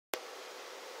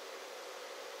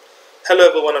Hello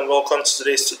everyone and welcome to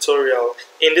today's tutorial.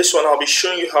 In this one I'll be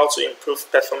showing you how to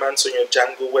improve performance on your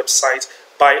Django website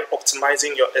by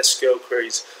optimizing your SQL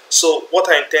queries. So what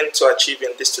I intend to achieve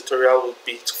in this tutorial would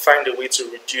be to find a way to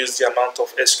reduce the amount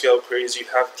of SQL queries you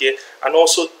have there and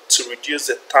also to reduce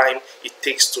the time it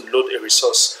takes to load a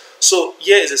resource. So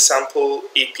here is a sample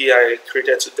API I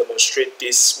created to demonstrate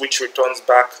this, which returns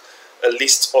back a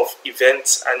list of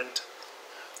events, and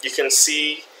you can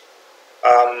see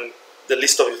the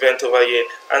list of events over here.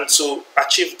 And to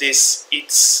achieve this,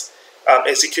 it's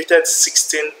executed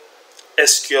 16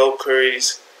 SQL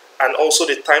queries, and also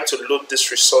the time to load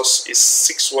this resource is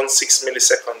 616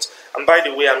 milliseconds. And by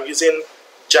the way, I'm using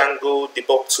Django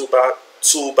debug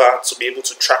toolbar to be able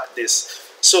to track this.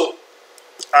 So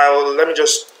let me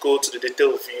just go to the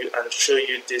detail view and show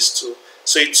you this too.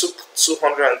 So it took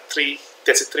 33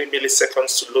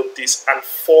 milliseconds to load this and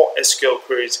 4 SQL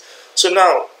queries. So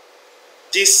now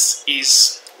this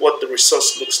is what the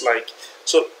resource looks like.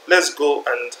 So let's go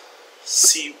and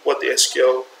see what the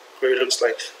SQL query looks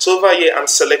like. So over here I'm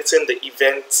selecting the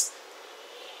event,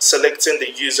 selecting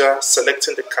the user,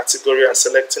 selecting the category, and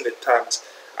selecting the tags.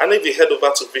 And if you head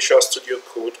over to Visual Studio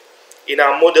Code, in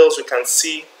our models we can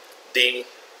see the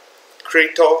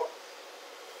creator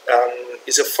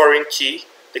is a foreign key,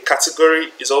 the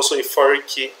category is also a foreign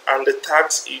key, and the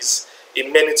tags is a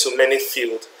many-to-many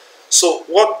field. So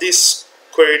what this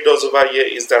query does over here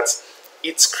is that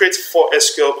it creates 4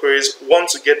 SQL queries, one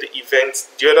to get the event,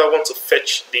 the other one to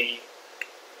fetch the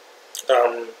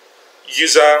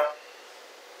user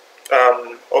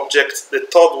object, the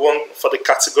third one for the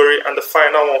category, and the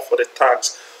final one for the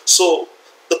tags. So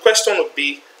the question would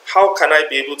be, how can I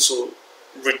be able to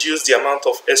reduce the amount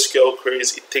of SQL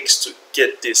queries it takes to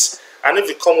get this? And if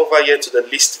you come over here to the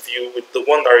list view with the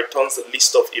one that returns the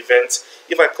list of events,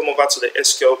 if I come over to the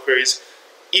SQL queries,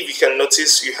 if you can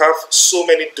notice, you have so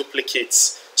many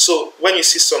duplicates. So when you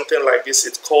see something like this,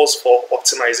 it calls for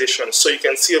optimization. So you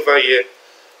can see over here,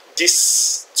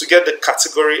 this to get the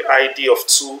category ID of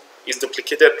 2 is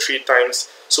duplicated 3 times.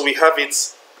 So we have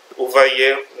it over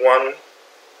here 1,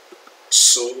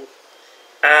 2,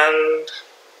 and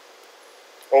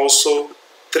also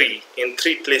 3 in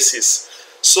 3 places.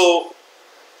 So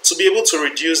to be able to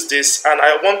reduce this, and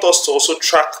I want us to also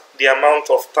track the amount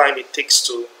of time it takes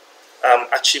to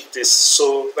achieve this.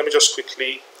 So let me just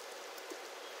quickly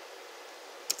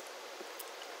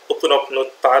open up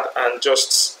Notepad and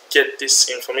just get this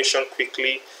information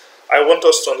quickly. I want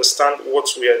us to understand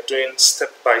what we are doing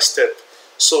step by step.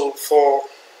 So for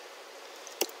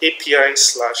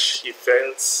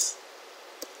API/events,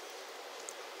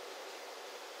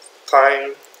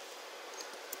 time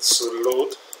to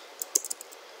load,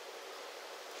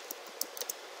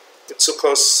 it took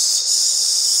us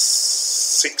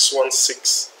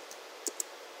 616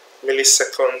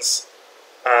 milliseconds,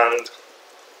 and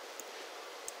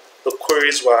the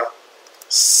queries were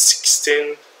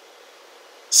 16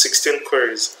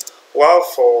 queries, while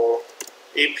for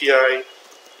API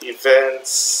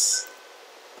events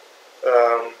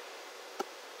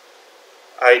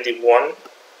ID1,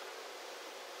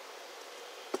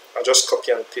 I'll just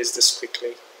copy and paste this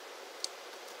quickly.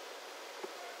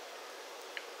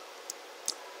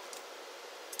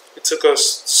 It took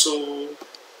us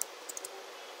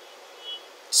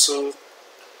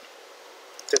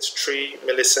 33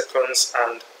 milliseconds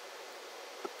and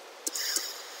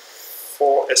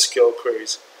 4 SQL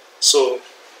queries. So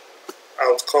I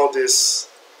would call this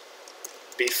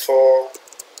before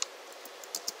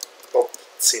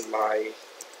optimize.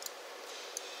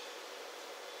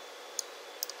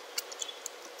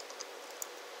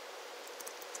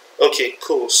 Okay,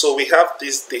 cool. So we have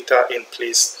this data in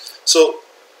place. So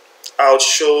I'll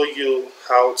show you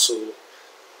how to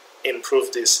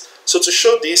improve this. So to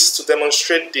show this, to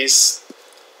demonstrate this,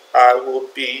 I will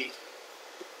be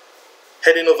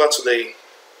heading over to the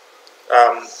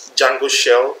Django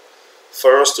shell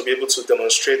for us to be able to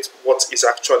demonstrate what is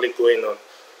actually going on.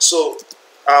 So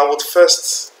I would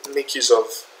first make use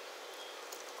of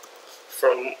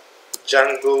from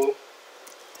Django.db.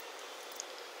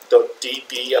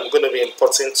 I'm going to be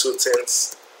importing 2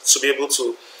 things to be able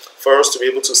to, for us to be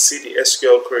able to see the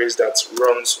SQL queries that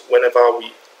runs whenever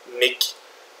we make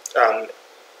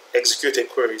execute a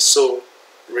query. So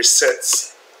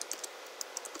reset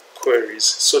queries.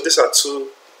 So these are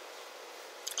 2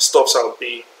 stuffs I'll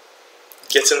be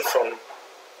getting from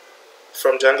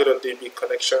Django.db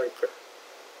connection request.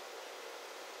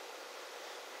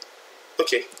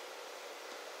 Okay,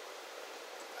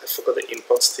 I forgot the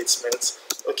import statement.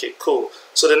 Okay, cool.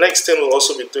 So the next thing we'll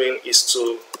also be doing is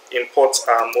to import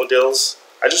our models.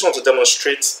 I just want to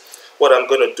demonstrate what I'm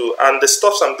going to do. And the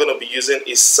stuffs I'm going to be using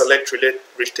is select related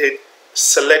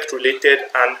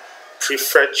and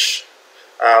prefetch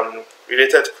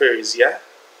related queries. Yeah,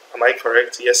 am I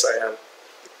correct? Yes, I am.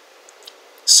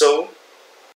 So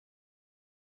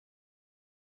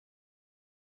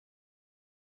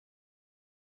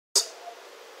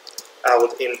I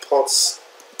would import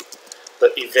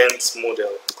the event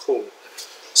model. Cool.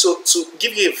 So to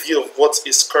give you a view of what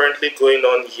is currently going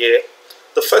on here,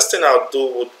 the first thing I'll do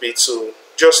would be to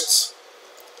just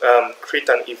create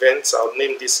an event. I'll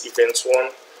name this event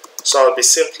 1. So I'll be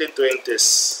simply doing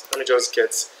this. Let me just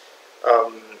get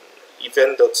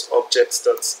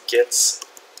event.object.get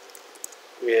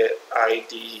where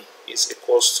id is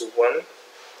equals to 1.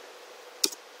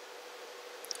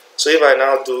 So if I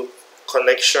now do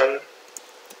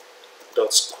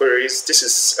connection.queries, this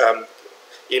is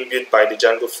inbuilt by the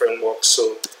Django framework.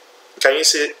 So can you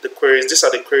see the queries? These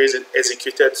are the queries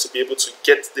executed to be able to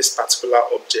get this particular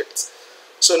object.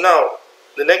 So now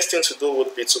the next thing to do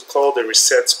would be to call the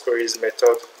reset queries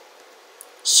method.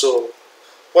 So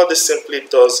what this simply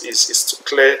does is to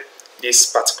clear this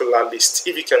particular list.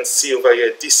 If you can see over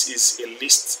here, this is a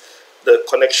list the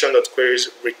connection.queries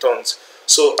returns.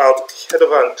 So I'll head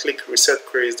over and click reset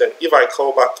queries. Then if I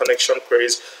call back connection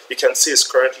queries, you can see it's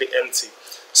currently empty.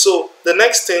 So the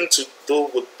next thing to do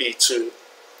would be to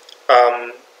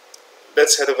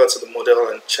let's head over to the model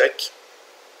and check.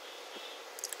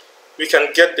 We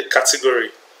can get the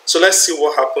category. So let's see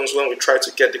what happens when we try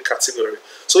to get the category.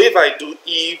 So if I do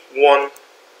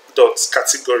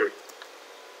e1.category,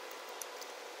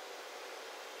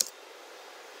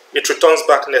 it returns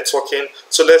back networking.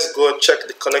 So let's go check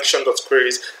the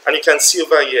connection.queries, and you can see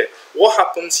over here, what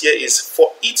happens here is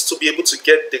for it to be able to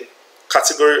get the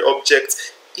category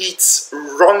object, it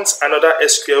runs another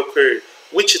SQL query,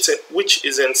 which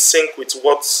is in sync with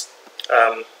what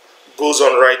goes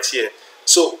on right here.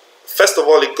 So first of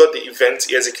all, it got the event,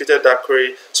 it executed that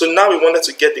query. So now we wanted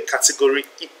to get the category,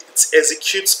 it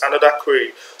executes another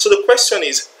query. So the question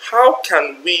is, how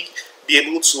can we be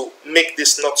able to make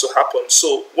this not to happen?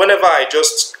 So whenever I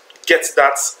just get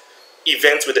that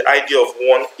event with the ID of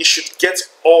 1, it should get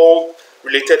all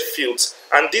related fields.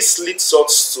 And this leads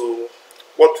us to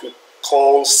what we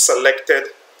call select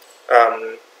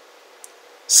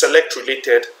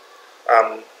related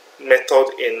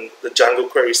method in the Django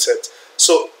query set.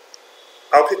 So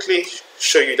I'll quickly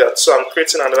show you that. So I'm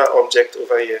creating another object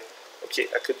over here. Okay,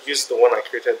 I could use the one I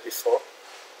created before.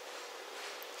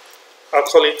 I'll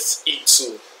call it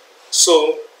E2.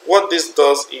 So what this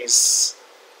does is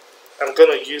I'm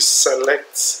going to use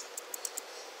select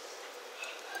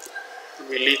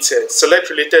related. Select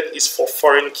related is for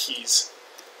foreign keys.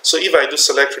 So if I do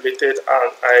select related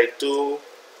and I do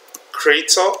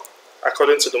creator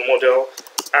according to the model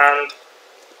and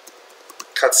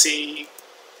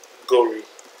category.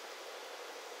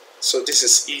 So this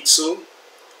is E2.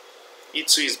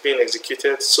 E2 is being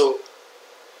executed. So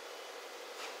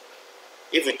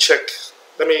if we check,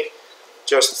 let me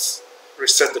just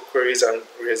reset the queries and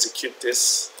re-execute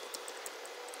this.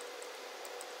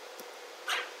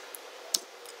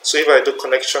 So if I do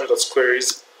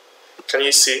connection.queries, can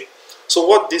you see? So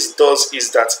what this does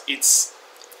is that it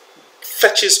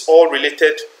fetches all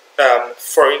related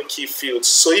foreign key fields.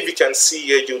 So if you can see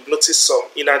here, you'll notice some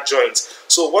inner joins.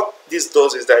 So what this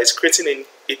does is that it's creating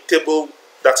a table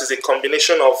that is a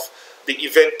combination of the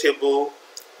event table,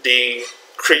 the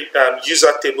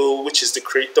user table, which is the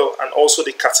creator, and also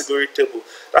the category table.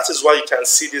 That is why you can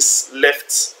see this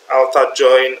left outer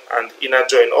join and inner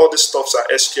join. All these stuffs are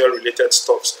SQL related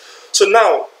stuffs. So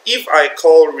now if I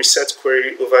call reset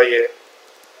query over here,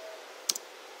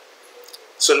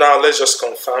 so now let's just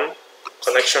confirm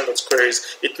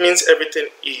connection.queries. It means everything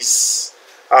is,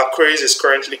 our queries is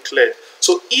currently cleared.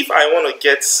 So if I want to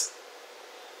get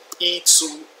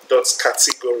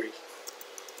e2.category,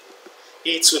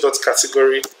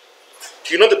 e2.category,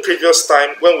 you know the previous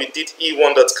time when we did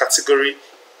e1.category,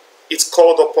 it's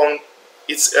called upon,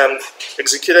 it's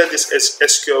executed this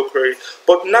SQL query,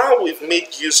 but now we've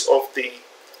made use of the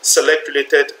select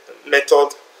related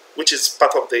method, which is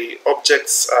part of the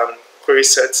objects query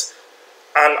set,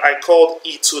 and I called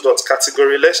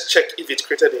e2.category. Let's check if it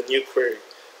created a new query.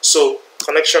 So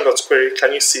connection.query,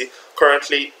 can you see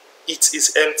currently it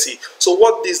is empty. So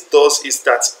what this does is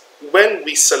that when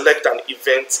we select an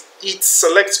event, it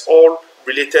selects all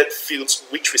related fields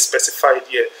which we specified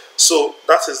here. So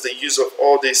that is the use of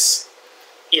all these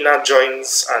inner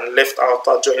joins and left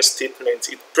outer join statement.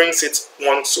 It brings it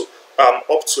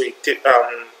up to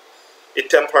a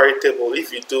temporary table.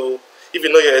 If you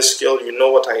know your SQL, you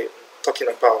know what I'm talking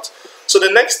about. So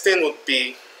the next thing would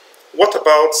be What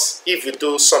about if we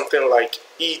do something like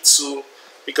E2,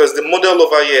 because the model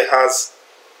over here has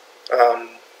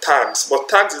tags, but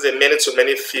tags is a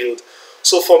many-to-many field.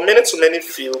 So for many-to-many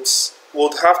fields,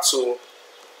 we'll have to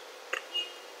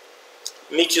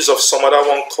make use of some other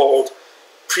one called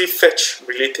prefetch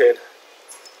related.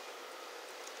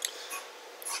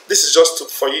 This is just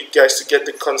for you guys to get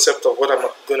the concept of what I'm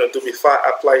going to do before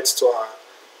I apply it to our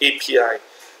API.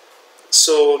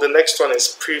 So the next one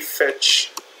is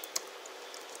prefetch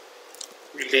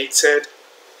related.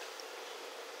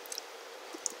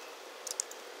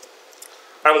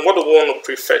 And what do we want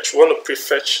to prefetch? We want to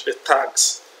prefetch the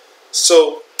tags.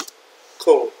 So,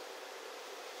 cool.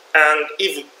 And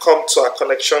if we come to our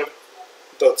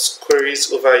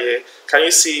connection.queries over here, can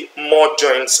you see more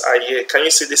joins are here? Can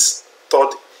you see this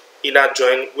third inner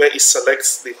join where it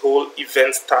selects the whole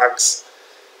event tags?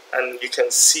 And you can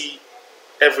see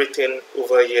everything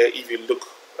over here if you look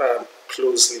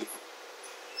closely.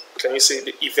 Can you see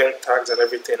the event tags and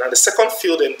everything? And the second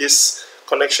field in this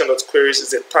connection.queries is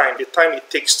the time it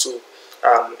takes to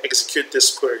execute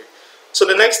this query. So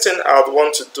the next thing I would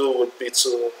want to do would be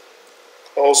to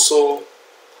also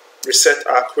reset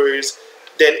our queries.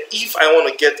 Then if I want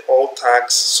to get all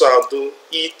tags, so I'll do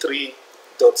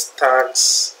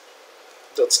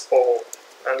e3.tags.all,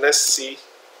 and let's see.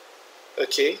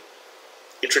 Okay,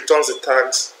 it returns the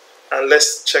tags, and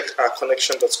let's check our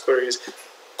connection.queries.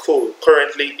 Cool,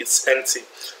 currently it's empty.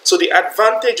 So the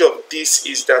advantage of this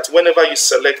is that whenever you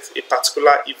select a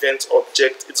particular event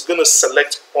object, it's going to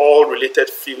select all related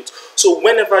fields. So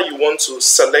whenever you want to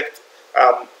select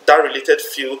that related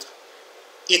field,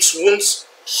 it won't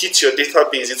hit your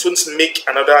database, it won't make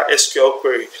another SQL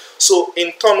query. So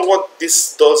in turn, what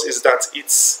this does is that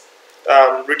it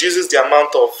reduces the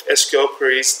amount of SQL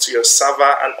queries to your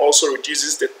server, and also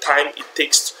reduces the time it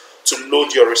takes to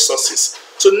load your resources.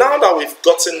 So now that we've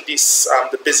gotten this,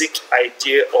 the basic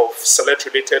idea of select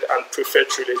related and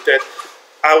prefetch related,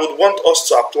 I would want us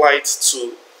to apply it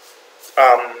to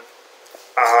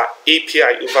our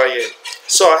API over here.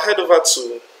 So I head over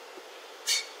to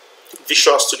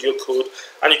Visual Studio Code,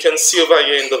 and you can see over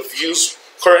here in the views,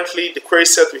 currently the query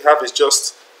set we have is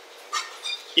just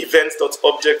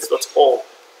event.object.all.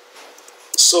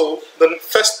 So the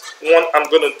first one I'm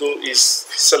going to do is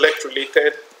select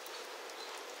related.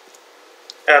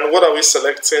 And what are we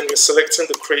selecting? We're selecting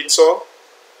the creator.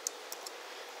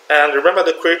 And remember,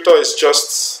 the creator is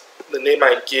just the name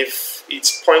I give.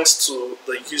 It points to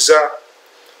the user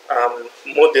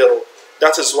model.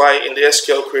 That is why in the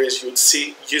SQL queries you would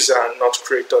see user and not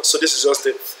creator. So this is just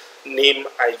the name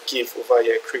I give over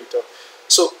here, creator.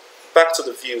 So back to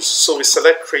the views. So we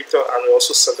select creator, and we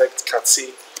also select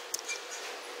category.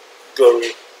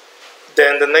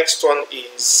 Then the next one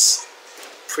is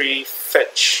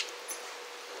prefetch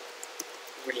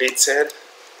related.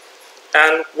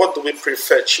 And what do we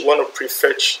prefetch? You want to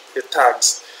prefetch the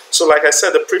tags. So like I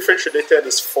said, the prefetch related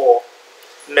is for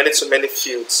many-to-many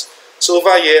fields. So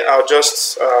over here, I'll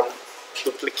just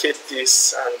duplicate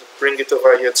this and bring it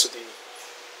over here to the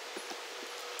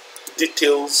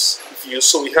details view.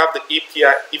 So we have the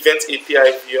API, event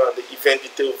API view, and the event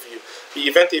detail view. The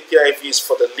event API view is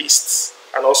for the lists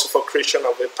and also for creation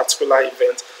of a particular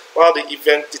event, while the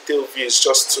event detail view is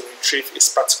just to retrieve a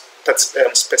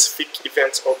specific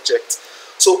event object.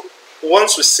 So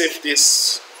once we save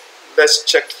this, let's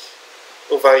check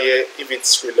over here if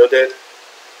it's reloaded.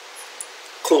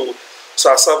 Cool. So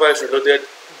our server is reloaded.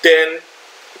 Then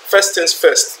first things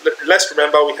first, let's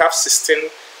remember we have 16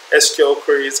 SQL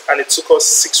queries and it took us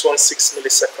 616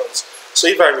 milliseconds. So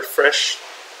if I refresh,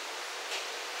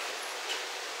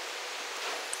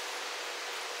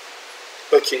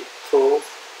 okay, cool.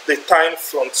 The time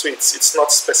fluctuates, it's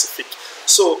not specific.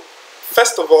 So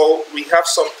first of all, we have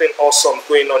something awesome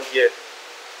going on here.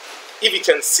 If you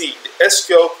can see, the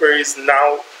SQL queries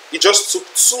now, it just took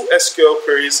 2 SQL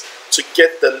queries to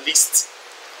get the list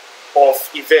of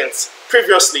events.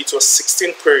 Previously, it was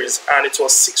 16 queries and it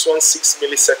was 616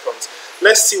 milliseconds.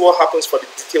 Let's see what happens for the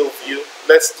detail view.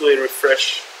 Let's do a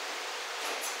refresh.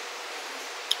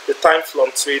 The time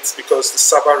fluctuates because the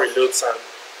server reloads and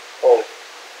all.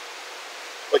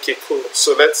 Okay, cool.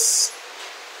 So let's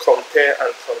compare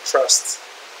and contrast.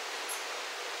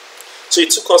 So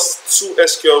it took us 2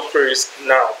 SQL queries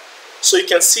now. So you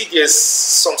can see there's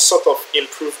some sort of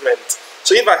improvement.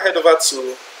 So if I head over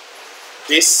to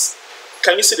this,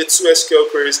 can you see the 2 SQL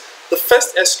queries? The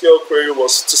first SQL query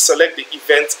was to select the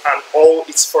event and all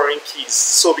its foreign keys.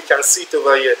 So we can see it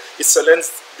over here. It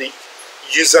selects the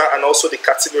user and also the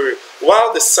category.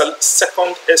 While the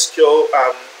second SQL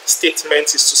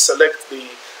statement is to select the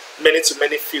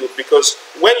many-to-many field, because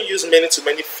when you use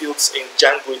many-to-many fields in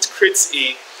Django, it creates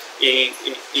a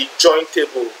join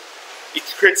table. It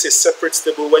creates a separate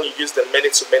table when you use the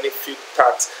many-to-many field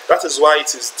tags. That is why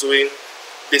it is doing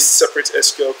this separate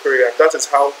SQL query, and that is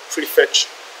how prefetch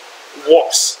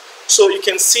works. So you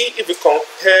can see, if you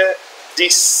compare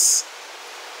this,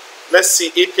 let's see,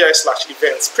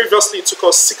 API/events. Previously it took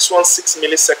us 616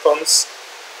 milliseconds.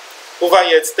 Over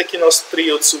here it's taking us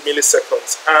 302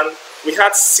 milliseconds, and we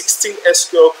had 16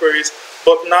 SQL queries,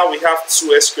 but now we have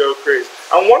 2 SQL queries.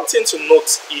 And one thing to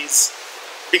note is,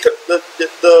 because the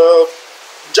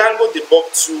Django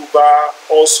debug toolbar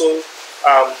also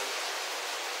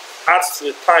adds to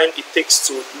the time it takes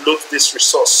to load this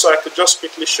resource. So I could just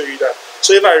quickly show you that.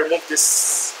 So if I remove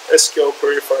this SQL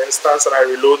query, for instance, and I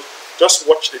reload, just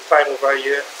watch the time over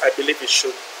here. I believe it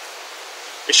should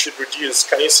reduce.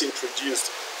 Can you see it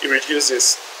reduced? It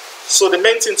reduces. So the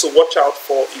main thing to watch out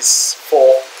for is for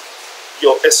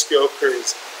your SQL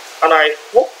queries. And I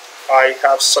hope I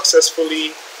have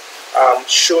successfully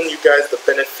shown you guys the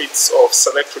benefits of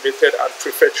select related and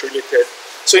prefetch related.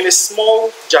 So in a small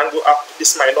Django app,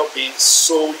 this might not be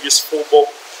so useful, but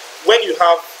when you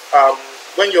have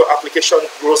when your application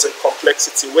grows in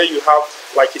complexity, where you have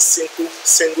like a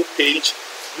single page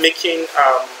making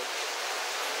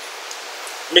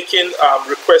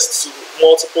requests to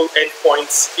multiple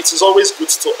endpoints, it is always good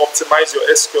to optimize your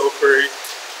SQL query,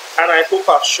 and I hope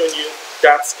I've shown you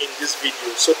that in this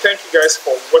video. So thank you guys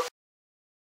for watching.